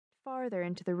farther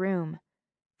into the room.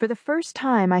 For the first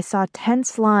time, I saw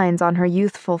tense lines on her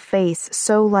youthful face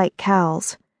so like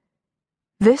Cal's.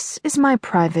 "This is my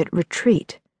private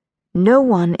retreat. No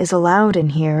one is allowed in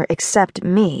here except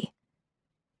me."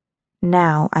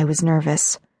 Now I was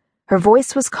nervous. Her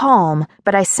voice was calm,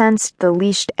 but I sensed the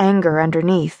leashed anger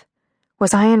underneath.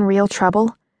 Was I in real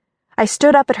trouble? I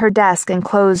stood up at her desk and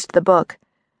closed the book.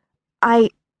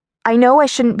 I know I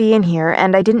shouldn't be in here,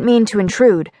 and I didn't mean to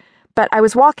intrude, but I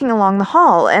was walking along the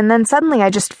hall, and then suddenly I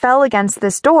just fell against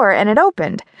this door, and it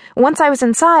opened. Once I was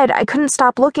inside, I couldn't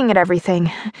stop looking at everything.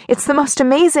 It's the most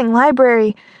amazing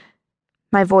library.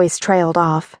 My voice trailed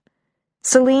off.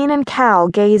 Celine and Cal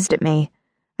gazed at me.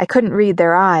 I couldn't read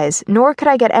their eyes, nor could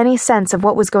I get any sense of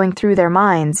what was going through their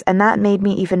minds, and that made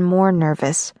me even more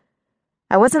nervous.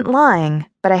 I wasn't lying,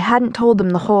 but I hadn't told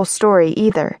them the whole story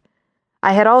either.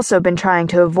 I had also been trying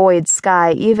to avoid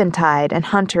Skye Eventide and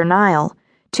Hunter Nile,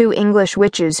 two English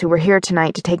witches who were here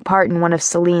tonight to take part in one of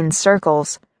Celine's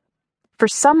circles. For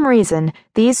some reason,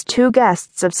 these two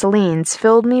guests of Celine's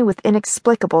filled me with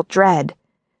inexplicable dread.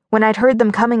 When I'd heard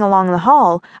them coming along the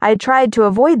hall, I had tried to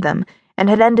avoid them, and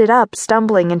had ended up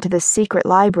stumbling into this secret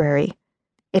library.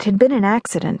 It had been an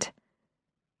accident.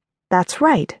 That's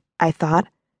right, I thought.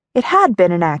 It had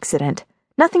been an accident.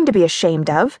 Nothing to be ashamed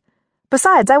of.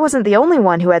 Besides, I wasn't the only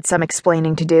one who had some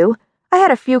explaining to do. I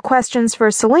had a few questions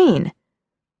for Celine.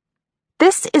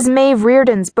 "This is Maeve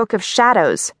Reardon's Book of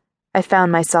Shadows," I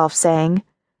found myself saying.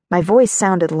 My voice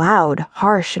sounded loud,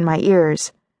 harsh in my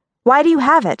ears. "Why do you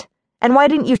have it? And why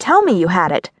didn't you tell me you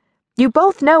had it? You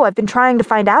both know I've been trying to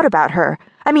find out about her.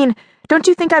 I mean, don't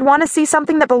you think I'd want to see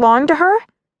something that belonged to her?"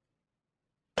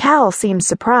 Cal seemed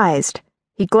surprised.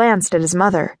 He glanced at his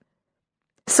mother.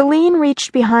 Celine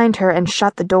reached behind her and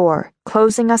shut the door,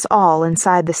 closing us all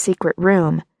inside the secret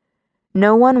room.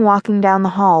 No one walking down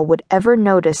the hall would ever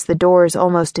notice the door's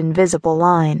almost invisible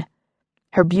line.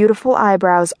 Her beautiful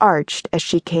eyebrows arched as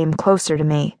she came closer to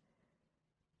me.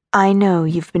 "I know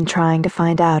you've been trying to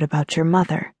find out about your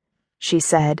mother," she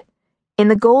said. In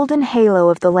the golden halo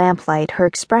of the lamplight, her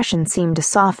expression seemed to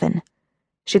soften.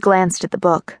 She glanced at the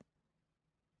book.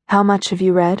 "How much have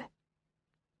you read?"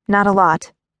 "Not a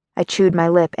lot." I chewed my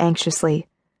lip anxiously.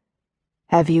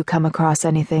 "Have you come across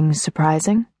anything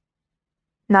surprising?"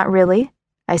 "Not really,"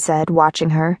 I said,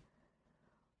 watching her.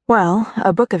 "Well,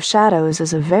 a book of shadows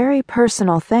is a very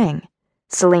personal thing,"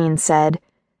 Celine said.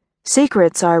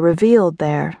 "Secrets are revealed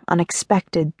there,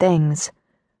 unexpected things.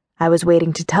 I was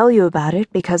waiting to tell you about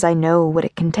it because I know what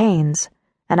it contains,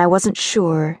 and I wasn't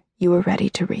sure you were ready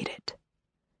to read it."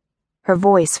 Her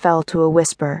voice fell to a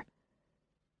whisper.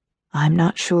 "I'm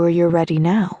not sure you're ready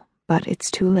now, but it's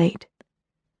too late."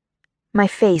 My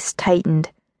face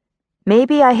tightened.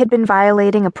 Maybe I had been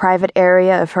violating a private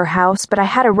area of her house, but I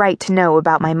had a right to know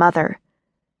about my mother.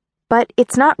 "But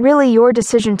it's not really your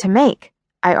decision to make,"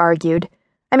 I argued.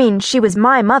 "I mean, she was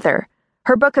my mother.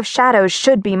 Her book of shadows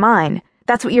should be mine.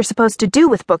 That's what you're supposed to do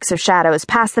with books of shadows,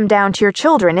 pass them down to your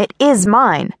children. It is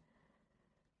mine."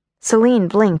 Celine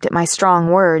blinked at my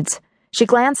strong words. She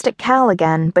glanced at Cal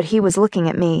again, but he was looking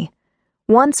at me.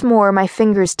 Once more my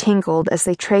fingers tingled as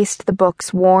they traced the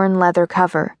book's worn leather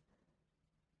cover.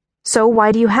 "So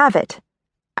why do you have it?"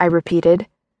 I repeated.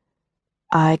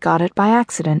 "I got it by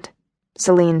accident,"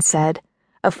 Celine said.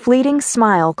 A fleeting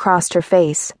smile crossed her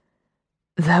face.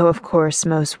 "Though, of course,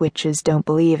 most witches don't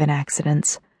believe in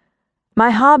accidents.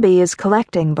 My hobby is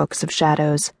collecting books of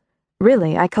shadows.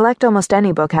 Really, I collect almost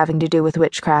any book having to do with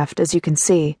witchcraft, as you can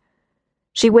see."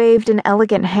 She waved an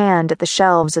elegant hand at the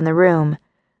shelves in the room.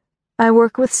 "I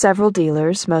work with several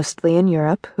dealers, mostly in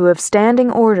Europe, who have standing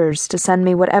orders to send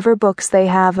me whatever books they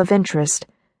have of interest,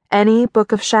 any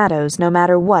book of shadows, no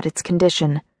matter what its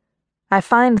condition. I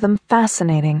find them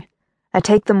fascinating. I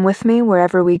take them with me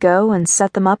wherever we go and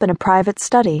set them up in a private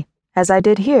study, as I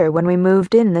did here when we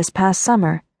moved in this past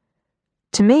summer.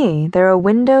 To me, they're a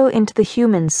window into the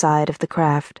human side of the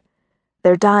craft.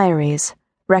 They're diaries,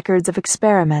 records of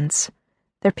experiments.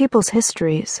 They're people's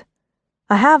histories.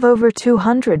 I have over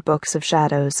 200 books of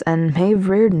shadows, and Maeve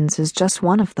Reardon's is just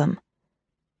one of them."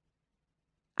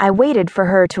 I waited for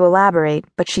her to elaborate,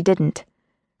 but she didn't.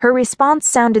 Her response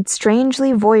sounded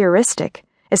strangely voyeuristic,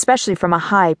 especially from a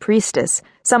high priestess,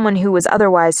 someone who was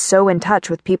otherwise so in touch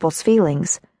with people's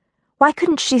feelings. Why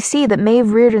couldn't she see that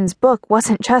Maeve Reardon's book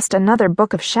wasn't just another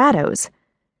book of shadows?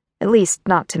 At least,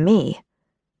 not to me.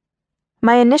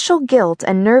 My initial guilt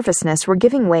and nervousness were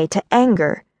giving way to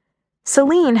anger.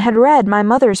 Celine had read my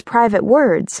mother's private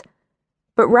words.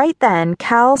 But right then,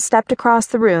 Cal stepped across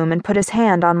the room and put his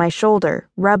hand on my shoulder,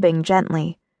 rubbing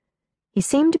gently. He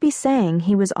seemed to be saying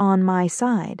he was on my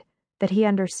side, that he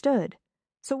understood.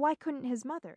 So why couldn't his mother?